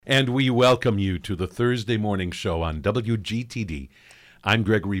And we welcome you to the Thursday morning show on WGTD. I'm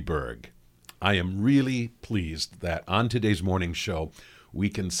Gregory Berg. I am really pleased that on today's morning show, we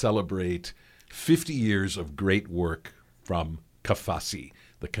can celebrate 50 years of great work from KFASI,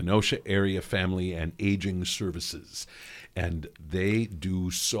 the Kenosha Area Family and Aging Services. And they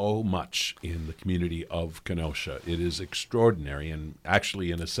do so much in the community of Kenosha. It is extraordinary and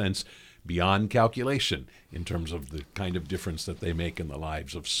actually, in a sense, beyond calculation in terms of the kind of difference that they make in the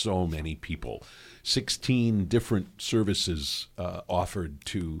lives of so many people. 16 different services offered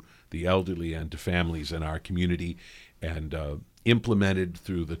to the elderly and to families in our community, and implemented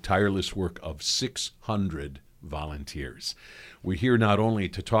through the tireless work of 600 volunteers. We're here not only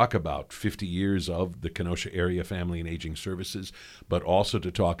to talk about 50 years of the Kenosha Area Family and Aging Services, but also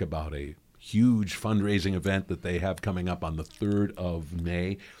to talk about a huge fundraising event that they have coming up on the 3rd of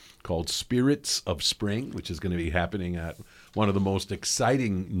May called Spirits of Spring, which is going to be happening at one of the most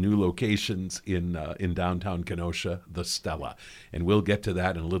exciting new locations in downtown Kenosha, the Stella. And we'll get to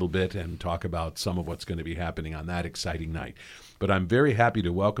that in a little bit and talk about some of what's going to be happening on that exciting night. But I'm very happy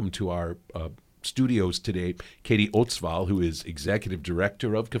to welcome to our studios today Katie Otzval, who is Executive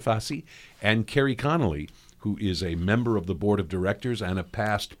Director of KFASI, and Kerry Connolly, who is a member of the Board of Directors and a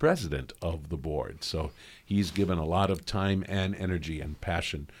past president of the board. So he's given a lot of time and energy and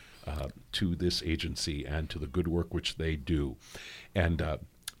passion to this agency and to the good work which they do. And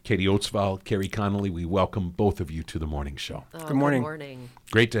Katie Otzval, Kerry Connolly, we welcome both of you to the morning show. Good morning. Good morning.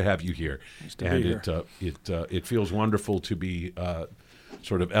 Great to have you here. Nice to be here. It feels wonderful to be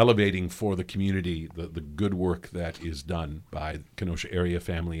sort of elevating for the community the good work that is done by Kenosha Area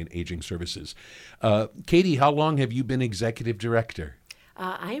Family and Aging Services. Katie, how long have you been Executive Director?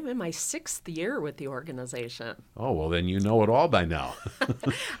 I am in my 6th year with the organization. Oh, well, then you know it all by now.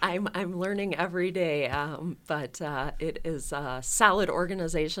 I'm learning every day, but it is a solid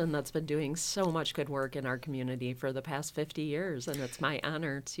organization that's been doing so much good work in our community for the past 50 years, and it's my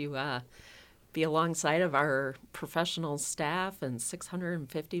honor to be alongside of our professional staff and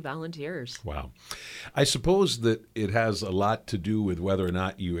 650 volunteers. Wow. I suppose that it has a lot to do with whether or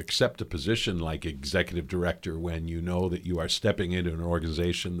not you accept a position like executive director when you know that you are stepping into an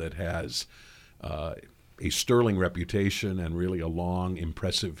organization that has a sterling reputation and really a long,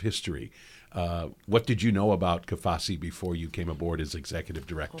 impressive history. What did you know about KFASI before you came aboard as executive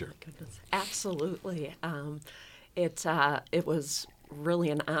director? Oh, my goodness. Absolutely. It was really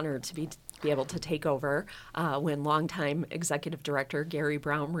an honor to be able to take over when longtime executive director Gary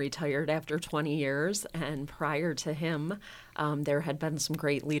Brown retired after 20 years. And prior to him, there had been some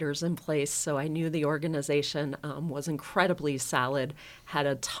great leaders in place. So I knew the organization was incredibly solid, had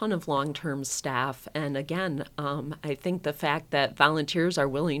a ton of long-term staff. And again, I think the fact that volunteers are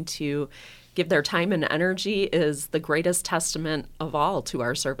willing to give their time and energy is the greatest testament of all to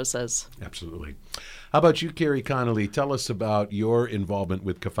our services. Absolutely. How about you, Kerry Connolly? Tell us about your involvement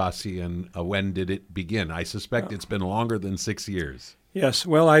with KFASI and when did it begin? I suspect it's been longer than 6 years. Yes.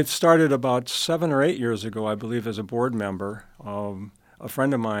 Well, I started about 7 or 8 years ago, I believe, as a board member. A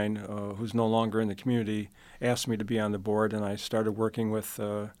friend of mine who's no longer in the community asked me to be on the board, and I started working with,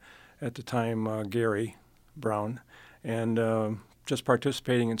 at the time, Gary Brown, and just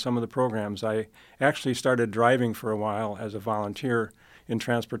participating in some of the programs. I actually started driving for a while as a volunteer in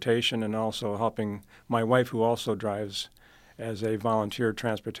transportation and also helping my wife, who also drives, as a volunteer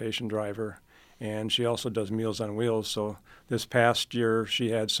transportation driver. And she also does Meals on Wheels. So this past year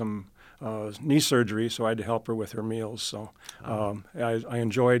she had some knee surgery, so I had to help her with her meals. So I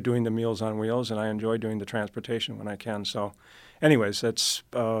enjoy doing the Meals on Wheels, and I enjoy doing the transportation when I can. So anyways, that's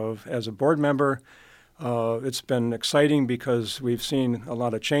as a board member, it's been exciting because we've seen a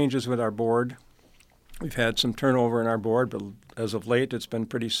lot of changes with our board. We've had some turnover in our board, but as of late, it's been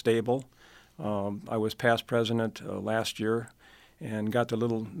pretty stable. I was past president last year and got to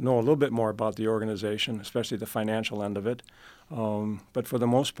know a little bit more about the organization, especially the financial end of it. But for the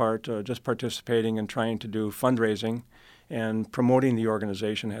most part, just participating and trying to do fundraising and promoting the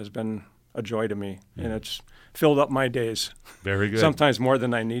organization has been a joy to me, and it's filled up my days. Very good. Sometimes more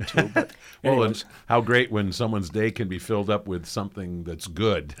than I need to. But well, and how great when someone's day can be filled up with something that's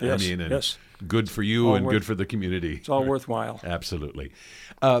good. Yes, and yes. Good for you and good for the community. It's all worthwhile. Absolutely.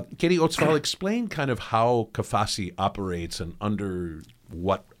 Katie Otzval, explain kind of how KFASI operates and under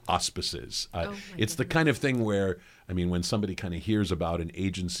what auspices. It's the kind of thing where, I mean, when somebody kind of hears about an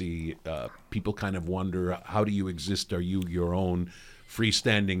agency, people kind of wonder, how do you exist? Are you your own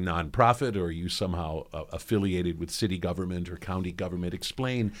freestanding nonprofit, or are you somehow affiliated with city government or county government?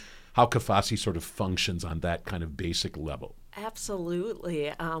 Explain how KFASI sort of functions on that kind of basic level.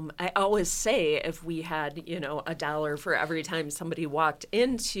 Absolutely. I always say if we had, $1 for every time somebody walked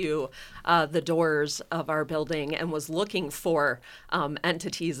into the doors of our building and was looking for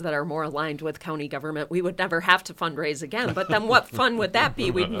entities that are more aligned with county government, we would never have to fundraise again. But then what fun would that be?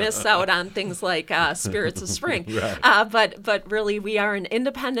 We'd miss out on things like Spirits of Spring. Right. But really, we are an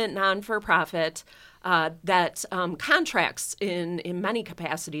independent, non-for-profit that contracts in many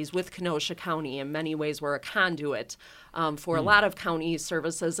capacities with Kenosha County. In many ways, we're a conduit for a lot of county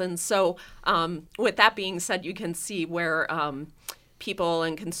services. And so with that being said, you can see where people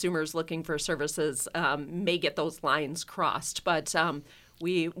and consumers looking for services may get those lines crossed. But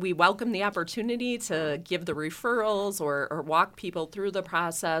we welcome the opportunity to give the referrals or walk people through the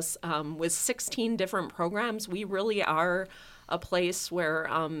process. With 16 different programs, we really are a place where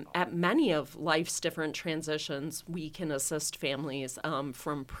at many of life's different transitions, we can assist families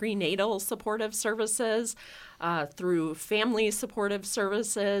from prenatal supportive services through family supportive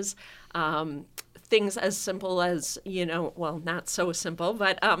services, things as simple as, well, not so simple,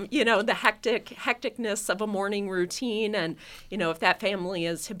 but, the hecticness of a morning routine. And, if that family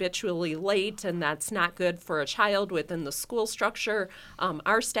is habitually late and that's not good for a child within the school structure,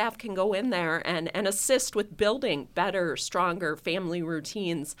 our staff can go in there and assist with building better, stronger family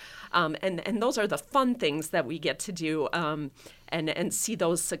routines. And those are the fun things that we get to do. And see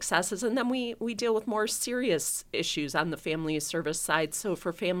those successes. And then we deal with more serious issues on the family service side. So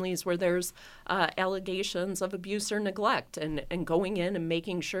for families where there's allegations of abuse or neglect and going in and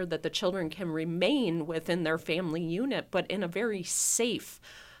making sure that the children can remain within their family unit, but in a very safe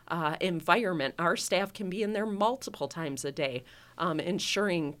environment. Our staff can be in there multiple times a day,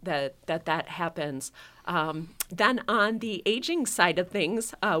 ensuring that happens. Then on the aging side of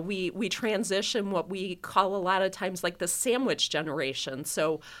things, we transition what we call a lot of times like the sandwich generation.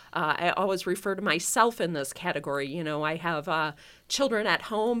 So I always refer to myself in this category. I have children at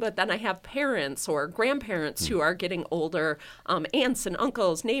home, but then I have parents or grandparents who are getting older, aunts and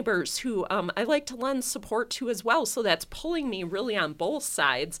uncles, neighbors who I like to lend support to as well. So that's pulling me really on both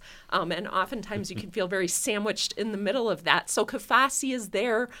sides. And oftentimes you can feel very sandwiched in the middle of that. So CAFASI is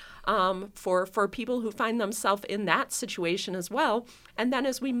there for people who find themselves in that situation as well. And then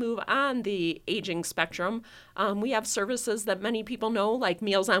as we move on the aging spectrum, we have services that many people know, like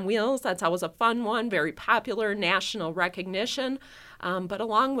Meals on Wheels. That's always a fun one, very popular, national recognition. But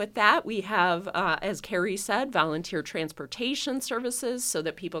along with that, we have, as Carrie said, volunteer transportation services so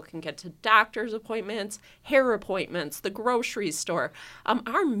that people can get to doctor's appointments, hair appointments, the grocery store.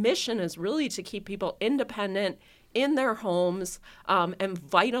 Our mission is really to keep people independent in their homes and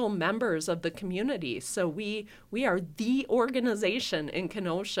vital members of the community. So we are the organization in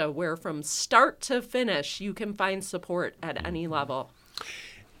Kenosha where from start to finish you can find support at any level.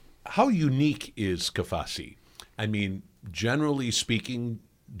 How unique is CAFASI? I mean, generally speaking,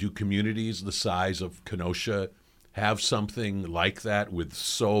 do communities the size of Kenosha have something like that with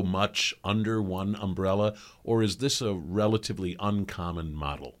so much under one umbrella, or is this a relatively uncommon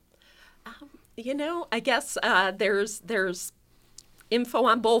model? I guess there's info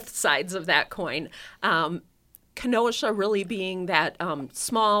on both sides of that coin. Kenosha really being that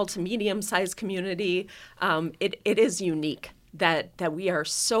small to medium-sized community, it is unique that we are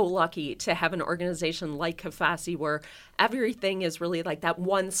so lucky to have an organization like CAFASI where everything is really like that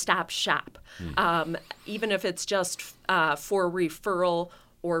one-stop shop, even if it's just for referral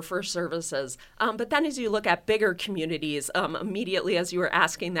or for services. But then as you look at bigger communities, immediately as you were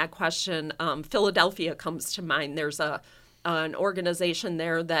asking that question, Philadelphia comes to mind. There's an organization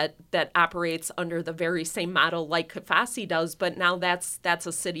there that operates under the very same model like CAFASI does, but now that's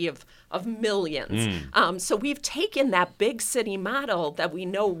a city of millions. So we've taken that big city model that we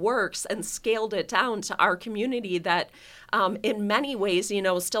know works and scaled it down to our community that in many ways,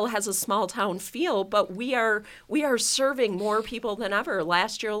 still has a small town feel, but we are serving more people than ever.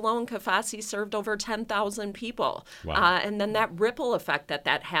 Last year alone, CAFASI served over 10,000 people. Wow. And then that ripple effect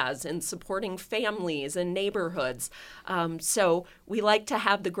that has in supporting families and neighborhoods. So we like to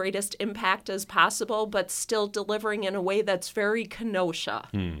have the greatest impact as possible, but still delivering in a way that's very Kenosha.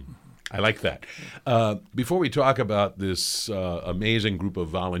 I like that. Before we talk about this amazing group of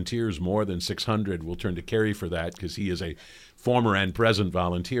volunteers, more than 600, we'll turn to Kerry for that because he is a former and present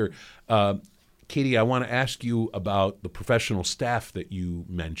volunteer. Katie, I want to ask you about the professional staff that you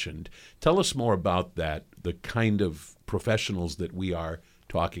mentioned. Tell us more about that, the kind of professionals that we are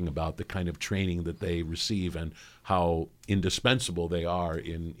talking about, the kind of training that they receive, and how indispensable they are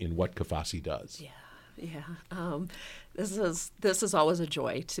in what CAFASI does. Yeah. This is always a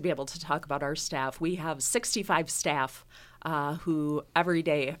joy to be able to talk about our staff. We have 65 staff who every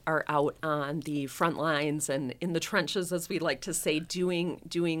day are out on the front lines and in the trenches, as we like to say,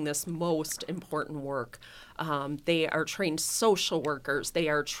 doing this most important work. They are trained social workers. They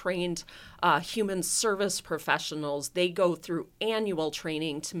are trained human service professionals. They go through annual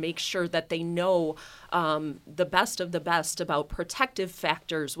training to make sure that they know the best of the best about protective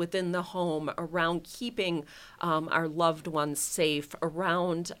factors within the home, around keeping our loved ones safe,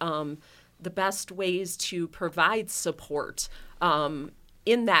 around the best ways to provide support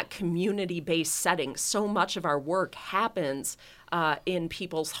in that community-based setting. So much of our work happens in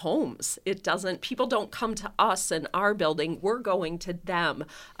people's homes. People don't come to us in our building. We're going to them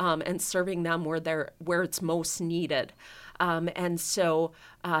and serving them where it's most needed. And so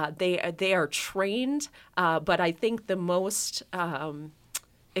they are trained, but I think the most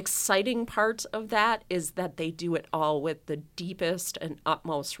exciting part of that is that they do it all with the deepest and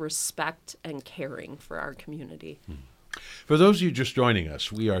utmost respect and caring for our community. For those of you just joining us,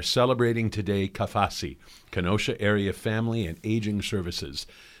 we are celebrating today CAFASI, Kenosha Area Family and Aging Services.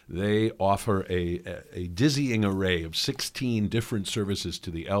 They offer a dizzying array of 16 different services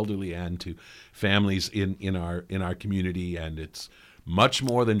to the elderly and to families in our community, and it's much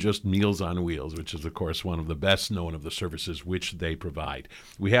more than just Meals on Wheels, which is, of course, one of the best known of the services which they provide.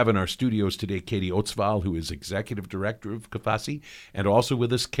 We have in our studios today Katie Otzval, who is Executive Director of CAFASI, and also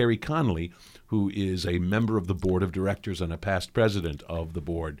with us Carrie Connolly, who is a member of the Board of Directors and a past president of the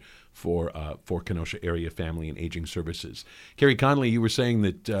board for Kenosha Area Family and Aging Services. Carrie Connolly, you were saying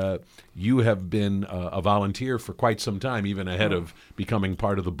that you have been a volunteer for quite some time, even ahead of becoming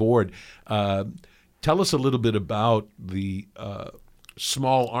part of the board. Tell us a little bit about the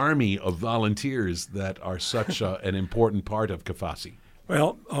small army of volunteers that are such an important part of CAFASI.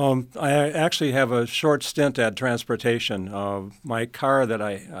 Well, I actually have a short stint at transportation. My car that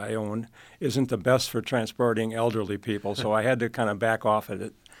I own isn't the best for transporting elderly people, so I had to kind of back off at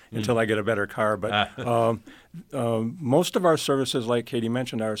it until I get a better car. But most of our services, like Katie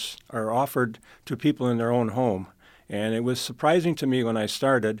mentioned, are offered to people in their own home. And it was surprising to me when I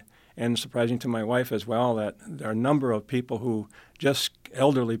started, and surprising to my wife as well, that there are a number of people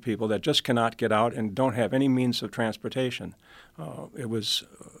elderly people that just cannot get out and don't have any means of transportation.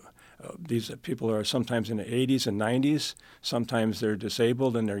 These people are sometimes in the 80s and 90s. Sometimes they're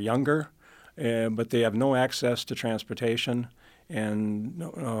disabled and they're younger, but they have no access to transportation.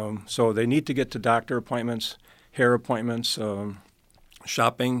 And so they need to get to doctor appointments, hair appointments,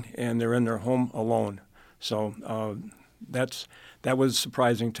 shopping, and they're in their home alone. So that was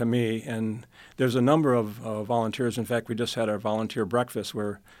surprising to me. And there's a number of volunteers. In fact, we just had our volunteer breakfast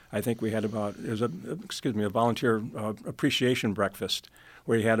where I think we had a volunteer appreciation breakfast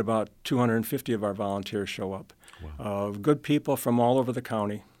where we had about 250 of our volunteers show up. Wow. Good people from all over the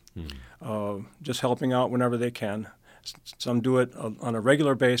county, just helping out whenever they can. Some do it on a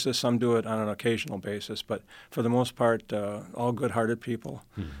regular basis, some do it on an occasional basis, but for the most part, all good-hearted people,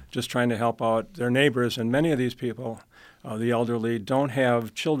 just trying to help out their neighbors. And many of these people, the elderly, don't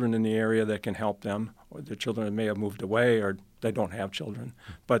have children in the area that can help them, or their children may have moved away, or they don't have children.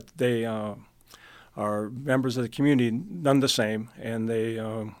 But they are members of the community, none the same, and they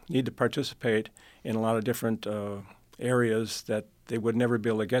need to participate in a lot of different areas that they would never be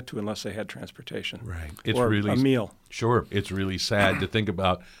able to get to unless they had transportation. Right. Or a meal. Sure. It's really sad to think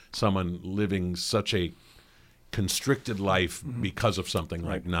about someone living such a constricted life because of something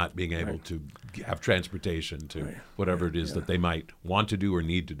like not being able to have transportation to whatever it is that they might want to do or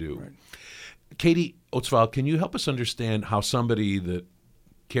need to do. Right. Katie Otzval, can you help us understand how somebody that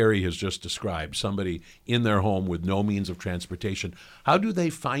Carrie has just described, somebody in their home with no means of transportation, how do they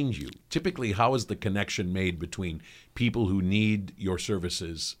find you? Typically, how is the connection made between people who need your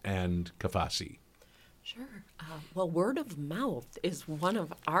services and CAFASI? Sure. Well, word of mouth is one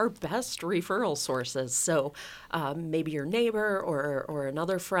of our best referral sources. So maybe your neighbor or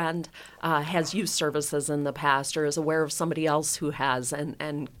another friend has used services in the past or is aware of somebody else who has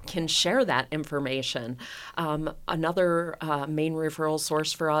and can share that information. Another main referral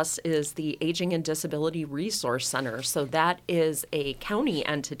source for us is the Aging and Disability Resource Center. So that is a county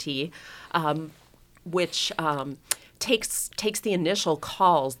entity which takes the initial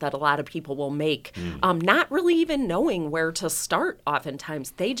calls that a lot of people will make, not really even knowing where to start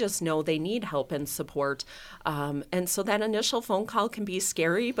oftentimes. They just know they need help and support. And so that initial phone call can be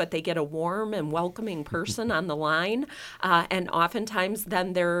scary, but they get a warm and welcoming person on the line. And oftentimes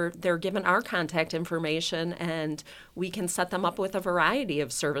then they're given our contact information and we can set them up with a variety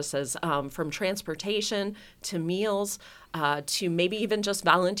of services, from transportation to meals, to maybe even just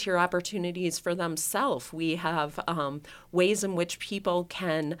volunteer opportunities for themselves. We have ways in which people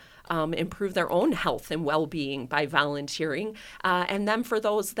can improve their own health and well-being by volunteering. And then for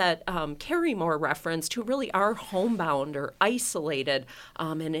those that carry more reference, who really are homebound or isolated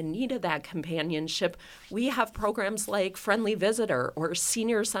and in need of that companionship, we have programs like Friendly Visitor or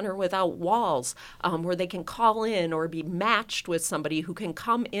Senior Center Without Walls, where they can call in or be matched with somebody who can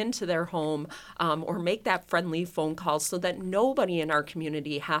come into their home or make that friendly phone call so that nobody in our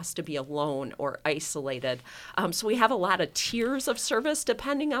community has to be alone or isolated. So we have a lot of tiers of service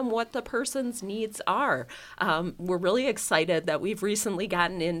depending on what the person's needs are. We're really excited that we've recently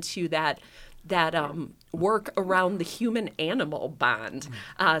gotten into that work around the human-animal bond.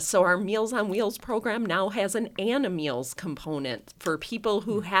 So our Meals on Wheels program now has an Animeals component for people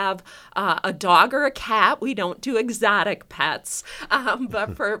who have a dog or a cat. We don't do exotic pets,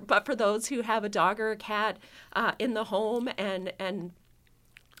 but for those who have a dog or a cat in the home and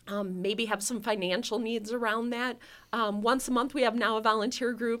maybe have some financial needs around that. Once a month, we have now a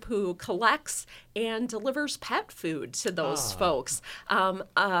volunteer group who collects and delivers pet food to those folks.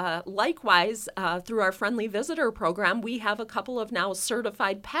 Likewise, through our Friendly Visitor program, we have a couple of now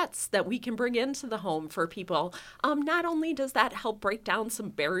certified pets that we can bring into the home for people. Not only does that help break down some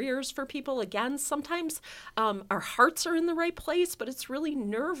barriers for people, again, sometimes our hearts are in the right place, but it's really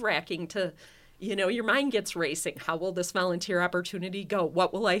nerve-wracking to your mind gets racing. How will this volunteer opportunity go?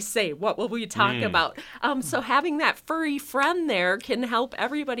 What will I say? What will we talk about? So having that furry friend there can help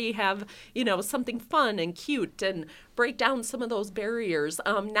everybody have, something fun and cute and break down some of those barriers.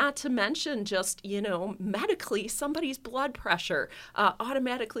 Not to mention just, medically, somebody's blood pressure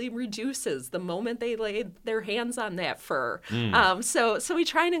automatically reduces the moment they lay their hands on that fur. So we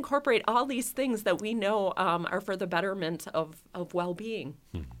try and incorporate all these things that we know are for the betterment of well-being.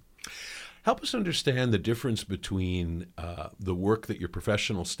 Help us understand the difference between the work that your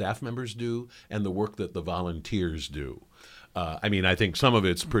professional staff members do and the work that the volunteers do. I think some of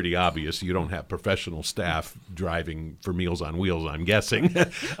it's pretty obvious. You don't have professional staff driving for Meals on Wheels, I'm guessing.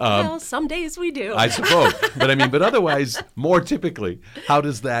 Well, some days we do. I suppose. But otherwise, more typically, how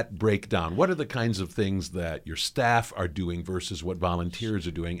does that break down? What are the kinds of things that your staff are doing versus what volunteers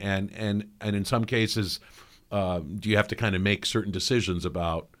are doing? And in some cases, do you have to kind of make certain decisions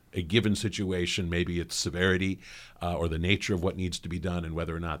about a given situation, maybe its severity or the nature of what needs to be done and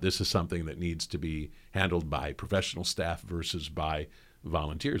whether or not this is something that needs to be handled by professional staff versus by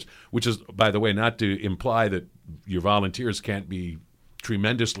volunteers, which is, by the way, not to imply that your volunteers can't be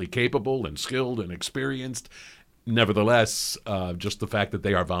tremendously capable and skilled and experienced. Nevertheless, just the fact that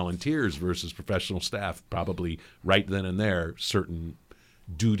they are volunteers versus professional staff, probably right then and there, certain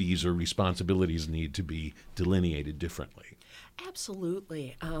duties or responsibilities need to be delineated differently.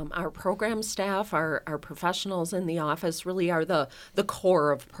 Absolutely. Our program staff, our professionals in the office really are the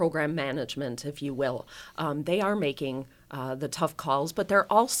core of program management, if you will. They are making the tough calls, but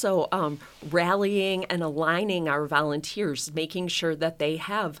they're also rallying and aligning our volunteers, making sure that they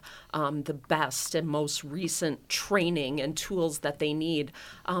have the best and most recent training and tools that they need.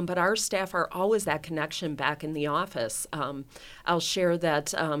 But our staff are always that connection back in the office. I'll share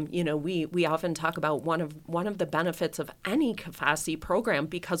that we often talk about one of the benefits of any CAFASI program,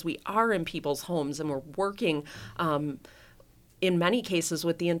 because we are in people's homes and we're working in many cases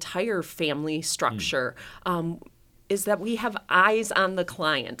with the entire family structure. Is that we have eyes on the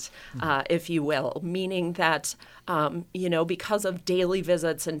client, if you will, meaning that, because of daily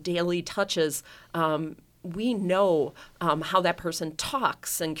visits and daily touches, we know how that person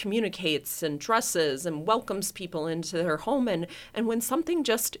talks and communicates and dresses and welcomes people into their home. And when something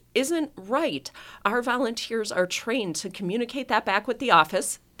just isn't right, our volunteers are trained to communicate that back with the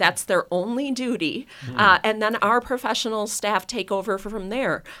office. That's their only duty. And then our professional staff take over from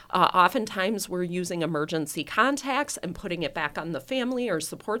there. Oftentimes we're using emergency contacts and putting it back on the family or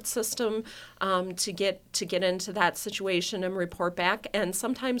support system to get into that situation and report back. And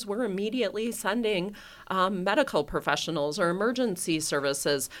sometimes we're immediately sending medical professionals or emergency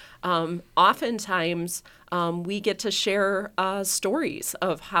services. Oftentimes we get to share stories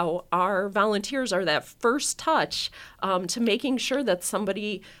of how our volunteers are that first touch to making sure that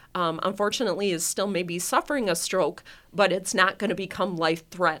somebody unfortunately is still maybe suffering a stroke, but it's not going to become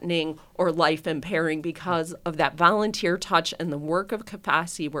life-threatening or life-impairing because of that volunteer touch and the work of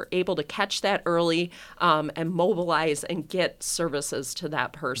CAFASI. We're able to catch that early and mobilize and get services to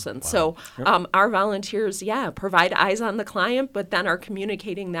that person. Wow. So our volunteers, provide eyes on the client, but then are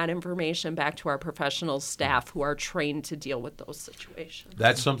communicating that information back to our professional staff who are trained to deal with those situations.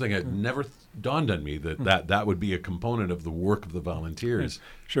 That's something that never dawned on me, that would be a component of the work of the volunteers.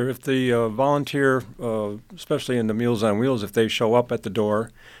 Sure. Sure. If the volunteer, especially in the Meals on Wheels, if they show up at the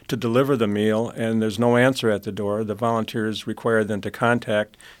door to deliver the meal and there's no answer at the door, the volunteer is required then to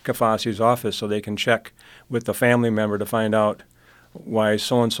contact CAFASI's office so they can check with the family member to find out why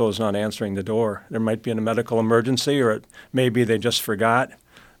so-and-so is not answering the door. There might be a medical emergency, or maybe they just forgot.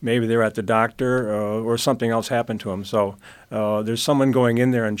 Maybe they're at the doctor, or something else happened to them. So there's someone going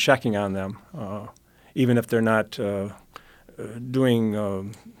in there and checking on them, even if they're not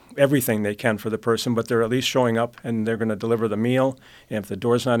doing everything they can for the person, but they're at least showing up and they're going to deliver the meal. And if the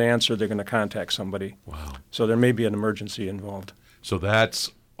door's not answered, they're going to contact somebody. Wow. So there may be an emergency involved. So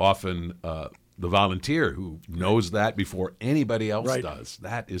that's often the volunteer who knows that before anybody else Right. does.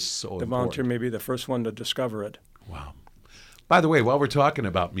 That is so The important. volunteer may be the first one to discover it. Wow. By the way, while we're talking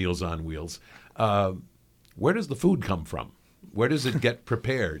about Meals on Wheels, where does the food come from? Where does it get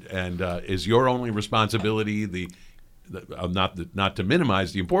prepared? And is your only responsibility not to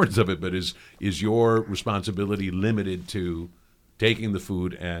minimize the importance of it, but is your responsibility limited to taking the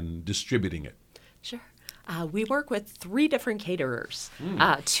food and distributing it? Sure. We work with 3 different caterers,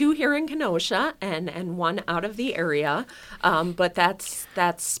 2 here in Kenosha and 1 out of the area. But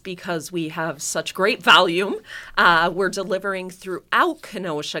that's because we have such great volume. We're delivering throughout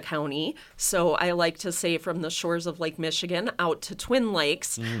Kenosha County. So I like to say from the shores of Lake Michigan out to Twin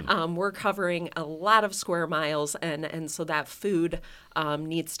Lakes. We're covering a lot of square miles. And so that food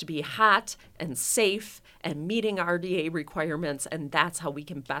needs to be hot and safe and meeting RDA requirements. And that's how we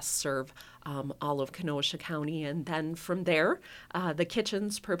can best serve all of Kenosha County. And then from there, the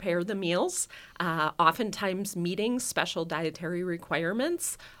kitchens prepare the meals, oftentimes meeting special dietary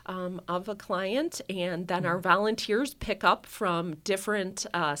requirements of a client. And then our volunteers pick up from different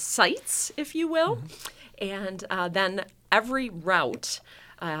sites, if you will. And then every route,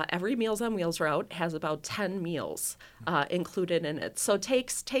 every Meals on Wheels route has about 10 meals included in it. So it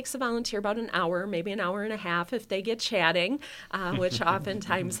takes a volunteer about an hour, maybe an hour and a half if they get chatting, which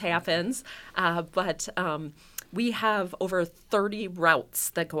oftentimes happens. But we have over 30 routes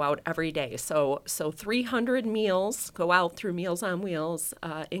that go out every day. So 300 meals go out through Meals on Wheels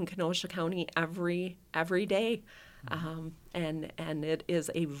in Kenosha County every day. And it is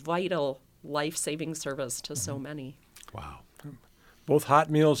a vital life-saving service to so many. Wow. Both hot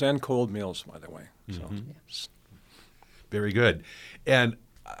meals and cold meals, by the way. So. Very good. And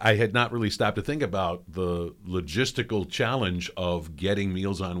I had not really stopped to think about the logistical challenge of getting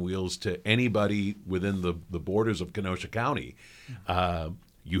Meals on Wheels to anybody within the borders of Kenosha County.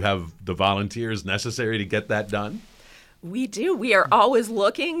 You have the volunteers necessary to get that done? We do. We are always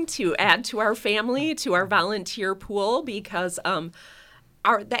looking to add to our family, to our volunteer pool, because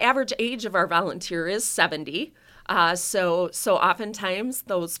the average age of our volunteer is 70. So oftentimes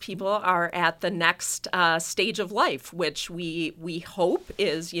those people are at the next stage of life, which we hope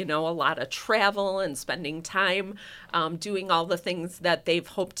is, a lot of travel and spending time doing all the things that they've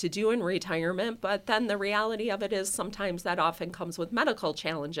hoped to do in retirement. But then the reality of it is sometimes that often comes with medical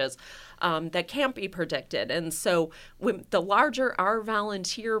challenges that can't be predicted. And so the larger our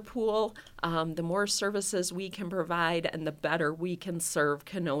volunteer pool, the more services we can provide and the better we can serve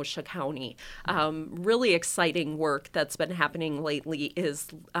Kenosha County. Really exciting work that's been happening lately is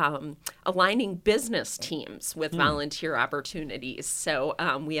aligning business teams with volunteer opportunities. So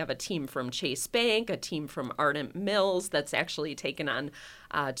we have a team from Chase Bank, a team from Ardent Mills that's actually taken on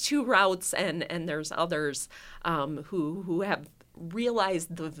 2 routes, and there's others who have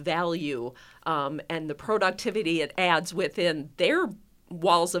realized the value and the productivity it adds within their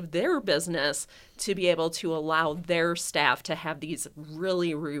walls of their business to be able to allow their staff to have these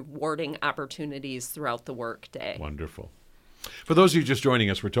really rewarding opportunities throughout the workday. Wonderful. For those of you just joining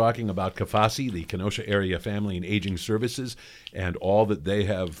us, we're talking about CAFASI, the Kenosha Area Family and Aging Services, and all that they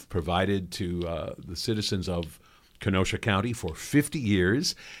have provided to the citizens of Kenosha County for 50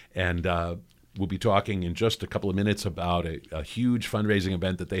 years. And we'll be talking in just a couple of minutes about a huge fundraising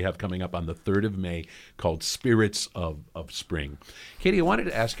event that they have coming up on the 3rd of May called Spirits of Spring. Katie, I wanted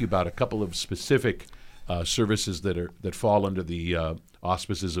to ask you about a couple of specific services that fall under the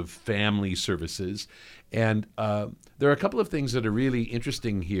auspices of family services. And there are a couple of things that are really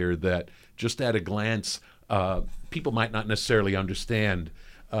interesting here that just at a glance people might not necessarily understand.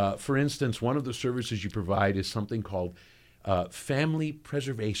 For instance, one of the services you provide is something called family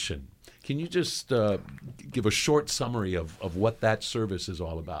preservation. Can you just give a short summary of what that service is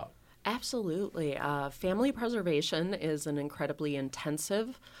all about? Absolutely. Family preservation is an incredibly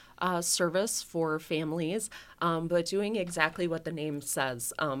intensive service for families, but doing exactly what the name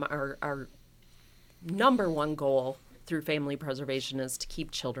says. Our number one goal through family preservation is to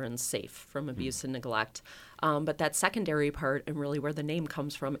keep children safe from abuse and neglect. But that secondary part, and really where the name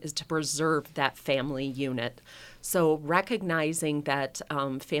comes from, is to preserve that family unit. So recognizing that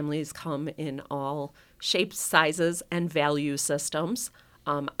families come in all shapes, sizes, and value systems,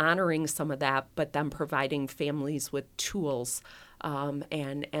 honoring some of that, but then providing families with tools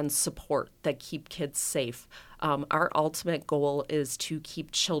and support that keep kids safe. Our ultimate goal is to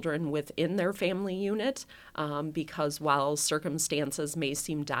keep children within their family unit because while circumstances may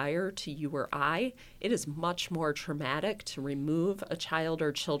seem dire to you or I, it is much more traumatic to remove a child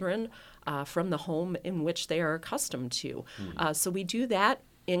or children from the home in which they are accustomed to. So we do that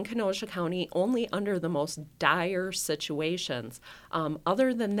in Kenosha County only under the most dire situations.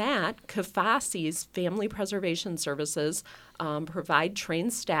 Other than that, CAFASI's Family Preservation Services provide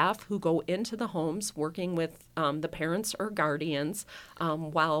trained staff who go into the homes working with the parents or guardians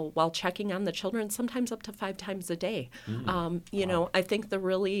while checking on the children, sometimes up to 5 times a day. You know, I think the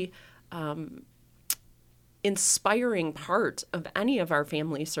really inspiring part of any of our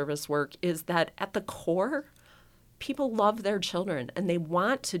family service work is that at the core, people love their children and they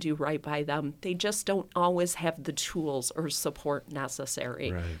want to do right by them. They just don't always have the tools or support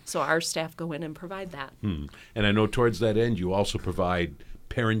necessary. Right. So our staff go in and provide that. And I know towards that end, you also provide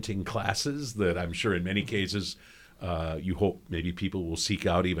parenting classes that I'm sure in many cases you hope maybe people will seek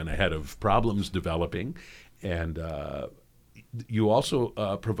out even ahead of problems developing. And you also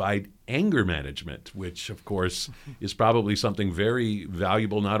provide anger management, which, of course, is probably something very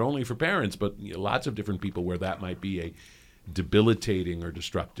valuable not only for parents, but lots of different people where that might be a debilitating or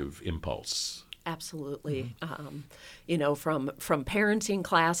destructive impulse. Absolutely. You know, from parenting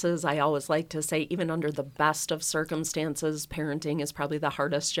classes, I always like to say, even under the best of circumstances, parenting is probably the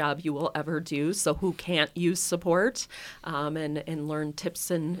hardest job you will ever do. So who can't use support and learn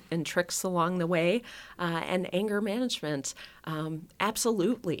tips and tricks along the way? And anger management,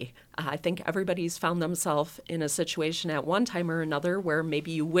 absolutely. I think everybody's found themselves in a situation at one time or another where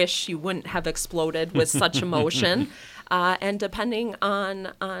maybe you wish you wouldn't have exploded with such emotion. And depending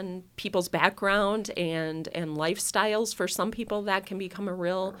on people's background and lifestyles, for some people that can become a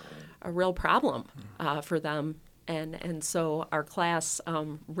real problem for them. And so our class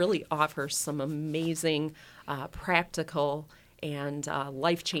really offers some amazing practical and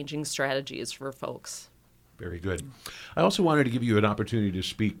life-changing strategies for folks. Very good. I also wanted to give you an opportunity to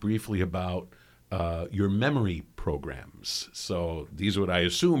speak briefly about your memory programs. So these, what I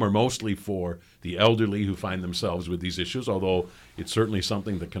assume, are mostly for the elderly who find themselves with these issues, although it's certainly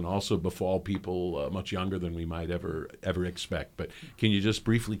something that can also befall people much younger than we might ever expect. But can you just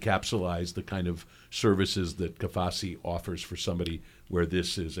briefly capsulize the kind of services that CAFASI offers for somebody where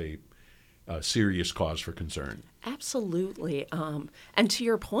this is a serious cause for concern? Absolutely. And to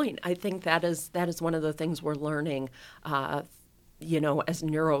your point, I think that is one of the things we're learning you know, as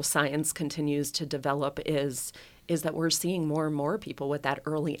neuroscience continues to develop is that we're seeing more and more people with that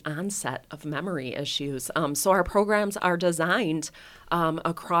early onset of memory issues. So our programs are designed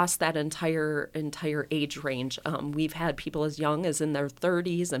across that entire age range. We've had people as young as in their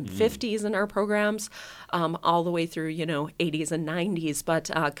 30s and 50s in our programs, all the way through, you know, 80s and 90s. But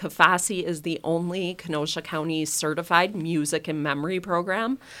CAFASI is the only Kenosha County certified music and memory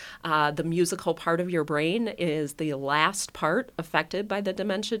program. The musical part of your brain is the last part affected by the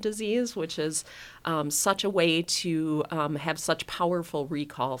dementia disease, which is such a way to have such powerful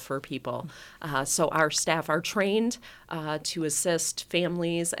recall for people. So our staff are trained to assist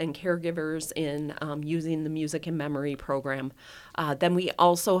families and caregivers in using the music and memory program. Then we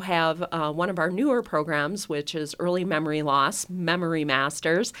also have one of our newer programs, which is Early Memory Loss, Memory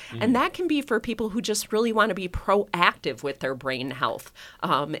Masters, and that can be for people who just really want to be proactive with their brain health.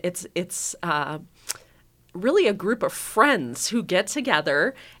 It's really a group of friends who get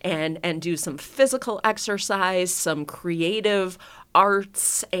together and do some physical exercise, some creative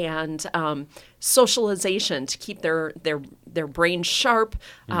arts, and socialization to keep their brain sharp,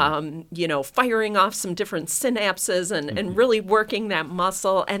 you know, firing off some different synapses and really working that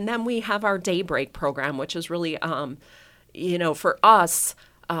muscle. And then we have our Daybreak program, which is really, you know, for us,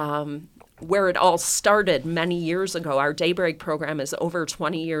 where it all started many years ago. Our Daybreak program is over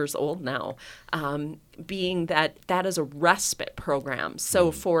 20 years old now, being that is a respite program.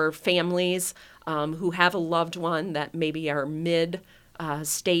 So for families who have a loved one that maybe are mid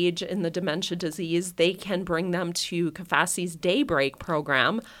stage in the dementia disease, they can bring them to CAFASI's Daybreak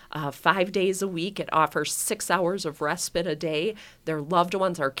program 5 days a week. It offers 6 hours of respite a day. Their loved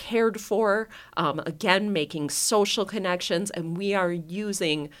ones are cared for, again, making social connections, and we are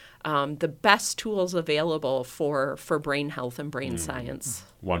using the best tools available for brain health and brain science.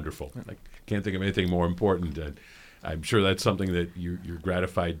 Wonderful. I can't think of anything more important. I'm sure that's something that you're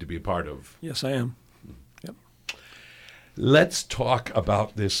gratified to be a part of. Yes, I am. Yep. Let's talk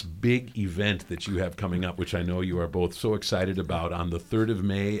about this big event that you have coming up, which I know you are both so excited about, on the 3rd of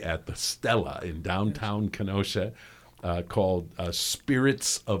May at the Stella in downtown Kenosha, called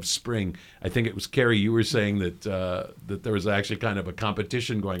Spirits of Spring. I think it was Carrie, you were saying that that there was actually kind of a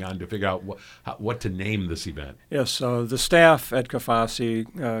competition going on to figure out what to name this event. Yes, the staff at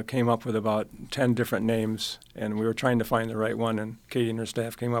CAFASI came up with about 10 different names, and we were trying to find the right one, and Katie and her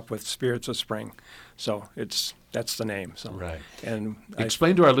staff came up with Spirits of Spring. So that's the name. So. Right. And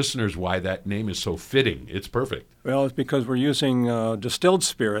explain to our listeners why that name is so fitting. It's perfect. Well, it's because we're using distilled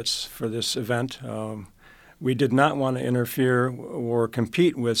spirits for this event. We did not want to interfere or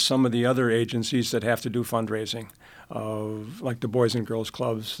compete with some of the other agencies that have to do fundraising, like the Boys and Girls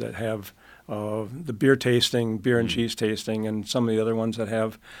Clubs that have the beer tasting, beer and cheese tasting, and some of the other ones that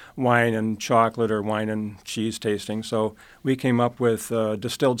have wine and chocolate or wine and cheese tasting. So we came up with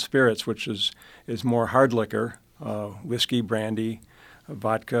distilled spirits, which is more hard liquor, whiskey, brandy,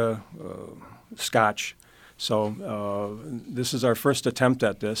 vodka, scotch. So this is our first attempt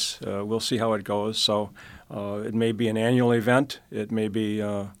at this. We'll see how it goes. So it may be an annual event. It may be,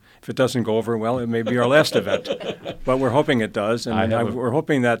 if it doesn't go over well, it may be our last event. But we're hoping it does. And we're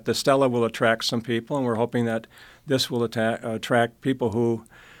hoping that the Stella will attract some people, and we're hoping that this will attract people who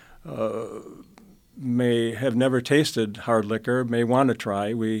may have never tasted hard liquor, may want to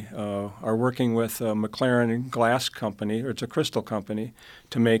try. We are working with McLaren Glass Company, or it's a crystal company,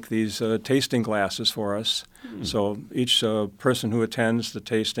 to make these tasting glasses for us. So each person who attends the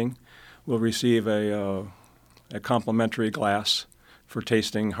tasting will receive a complimentary glass for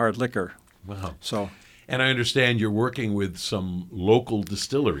tasting hard liquor. Wow. So, and I understand you're working with some local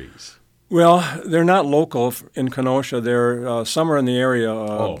distilleries. Well, they're not local in Kenosha. They're some are in the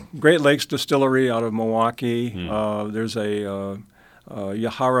area. Great Lakes Distillery out of Milwaukee. There's a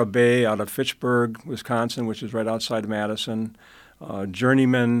Yahara Bay out of Fitchburg, Wisconsin, which is right outside Madison.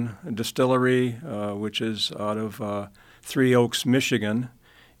 Journeyman Distillery, which is out of Three Oaks, Michigan.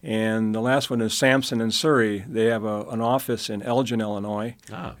 And the last one is Sampson in Surrey. They have an office in Elgin, Illinois.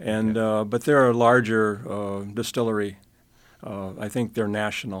 But they're a larger distillery. I think they're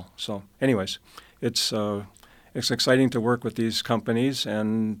national. So anyways, it's exciting to work with these companies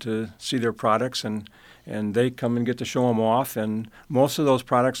and to see their products, and they come and get to show them off. And most of those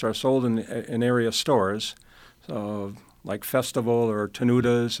products are sold in area stores, like Festival or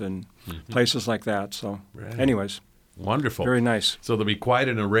Tenuda's and places like that. So anyways. Wonderful. Very nice. So there'll be quite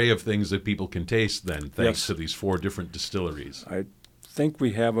an array of things that people can taste then, thanks to these 4 different distilleries. I think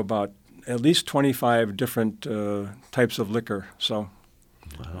we have about at least 25 different types of liquor. So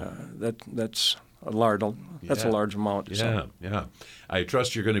that's a large amount. Yeah, yeah. I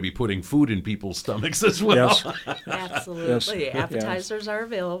trust you're going to be putting food in people's stomachs as well. Yes. Absolutely. Yes. Appetizers are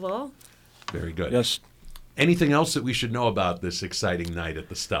available. Very good. Yes. Anything else that we should know about this exciting night at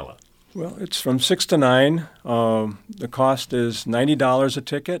the Stella? Well, it's from 6 to 9. The cost is $90 a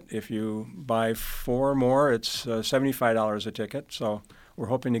ticket. If you buy 4 or more, it's $75 a ticket. So we're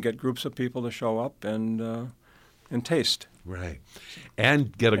hoping to get groups of people to show up and taste. Right.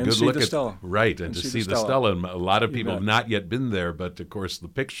 And get a and good see look the at Stella. Right, and to see the Stella. And a lot of people bet. have not yet been there, but of course the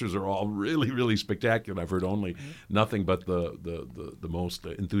pictures are all really, really spectacular. I've heard only nothing but the most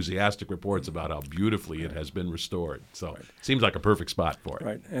enthusiastic reports about how beautifully it has been restored. So it seems like a perfect spot for it.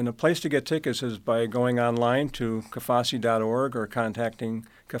 Right. And a place to get tickets is by going online to cafasi.org or contacting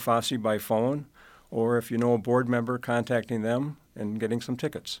CAFASI by phone, or if you know a board member, contacting them and getting some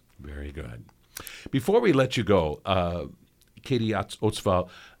tickets. Very good. Before we let you go, Katie Otzval,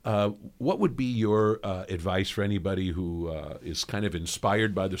 what would be your advice for anybody who is kind of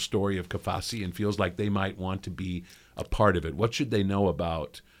inspired by the story of CAFASI and feels like they might want to be a part of it? What should they know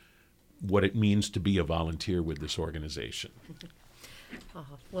about what it means to be a volunteer with this organization?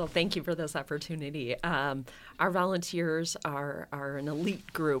 Well, thank you for this opportunity. Our volunteers are an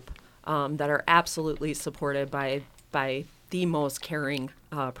elite group that are absolutely supported by the most caring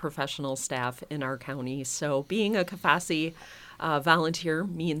professional staff in our county. So being a CAFASI volunteer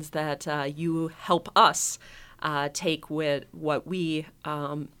means that you help us take what we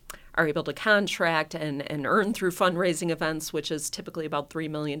are able to contract and earn through fundraising events, which is typically about $3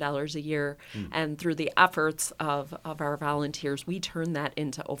 million a year. And through the efforts of our volunteers, we turn that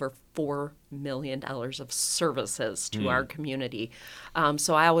into over $4 million of services to our community.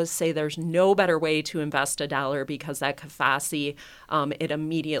 So I always say there's no better way to invest $1 because at CAFASI, it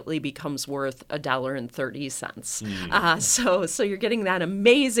immediately becomes worth $1.30. So you're getting that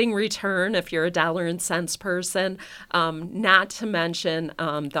amazing return if you're a dollar and cents person, not to mention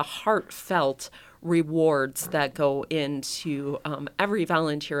the heartfelt rewards that go into every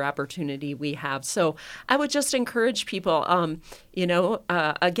volunteer opportunity we have. So I would just encourage people,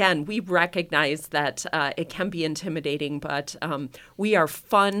 again, we recognize that it can be intimidating, but we are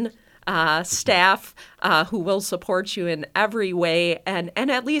fun staff who will support you in every way, and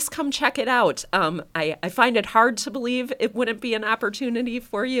at least come check it out. I find it hard to believe it wouldn't be an opportunity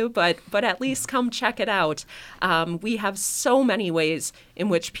for you, but at least come check it out. We have so many ways in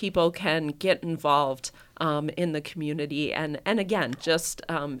which people can get involved in the community, and again, just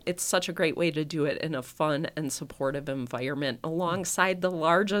it's such a great way to do it in a fun and supportive environment alongside the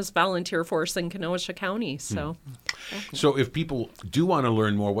largest volunteer force in Kenosha County. So if people do want to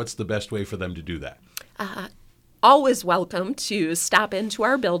learn more, what's the best way for them to do that? Always welcome to stop into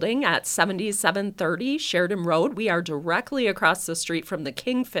our building at 7730 Sheridan Road. We are directly across the street from the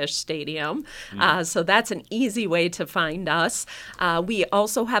Kingfish Stadium, so that's an easy way to find us. We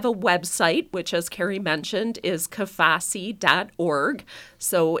also have a website, which, as Carrie mentioned, is kafasi.org.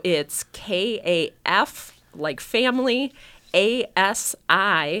 So it's KAF, like family,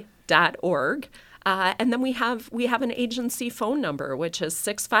 ASI.org. And then we have an agency phone number, which is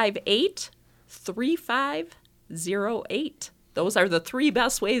 658-3508. Those are the three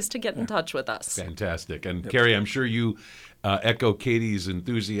best ways to get in touch with us. Fantastic. And Carrie, I'm sure you echo Katie's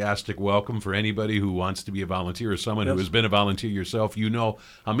enthusiastic welcome for anybody who wants to be a volunteer or someone who has been a volunteer yourself. You know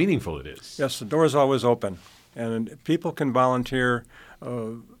how meaningful it is. Yes, the door is always open, and people can volunteer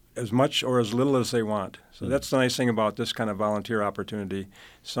as much or as little as they want. So that's the nice thing about this kind of volunteer opportunity.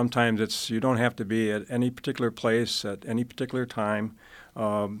 Sometimes you don't have to be at any particular place at any particular time.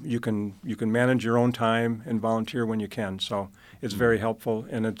 You can manage your own time and volunteer when you can. So it's very helpful,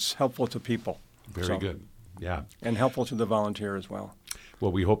 and it's helpful to people. Very good. Yeah. And helpful to the volunteer as well.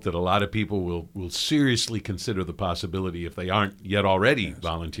 Well, we hope that a lot of people will seriously consider the possibility, if they aren't yet already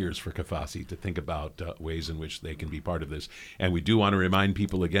volunteers for Kafasi, to think about ways in which they can be part of this. And we do want to remind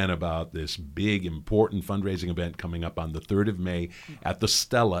people again about this big, important fundraising event coming up on the 3rd of May at the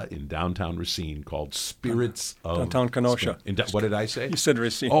Stella in downtown Racine called Spirits of... Downtown Kenosha. What did I say? You said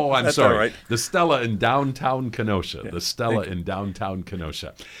Racine. Oh, I'm That's sorry. All right. The Stella in downtown Kenosha. Yeah. The Stella in downtown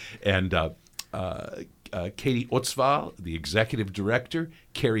Kenosha. And... Katie Otzval, the executive director,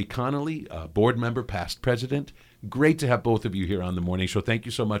 Carrie Connolly, board member, past president. Great to have both of you here on the morning show. Thank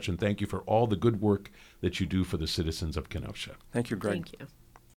you so much, and thank you for all the good work that you do for the citizens of Kenosha. Thank you, Greg. Thank you.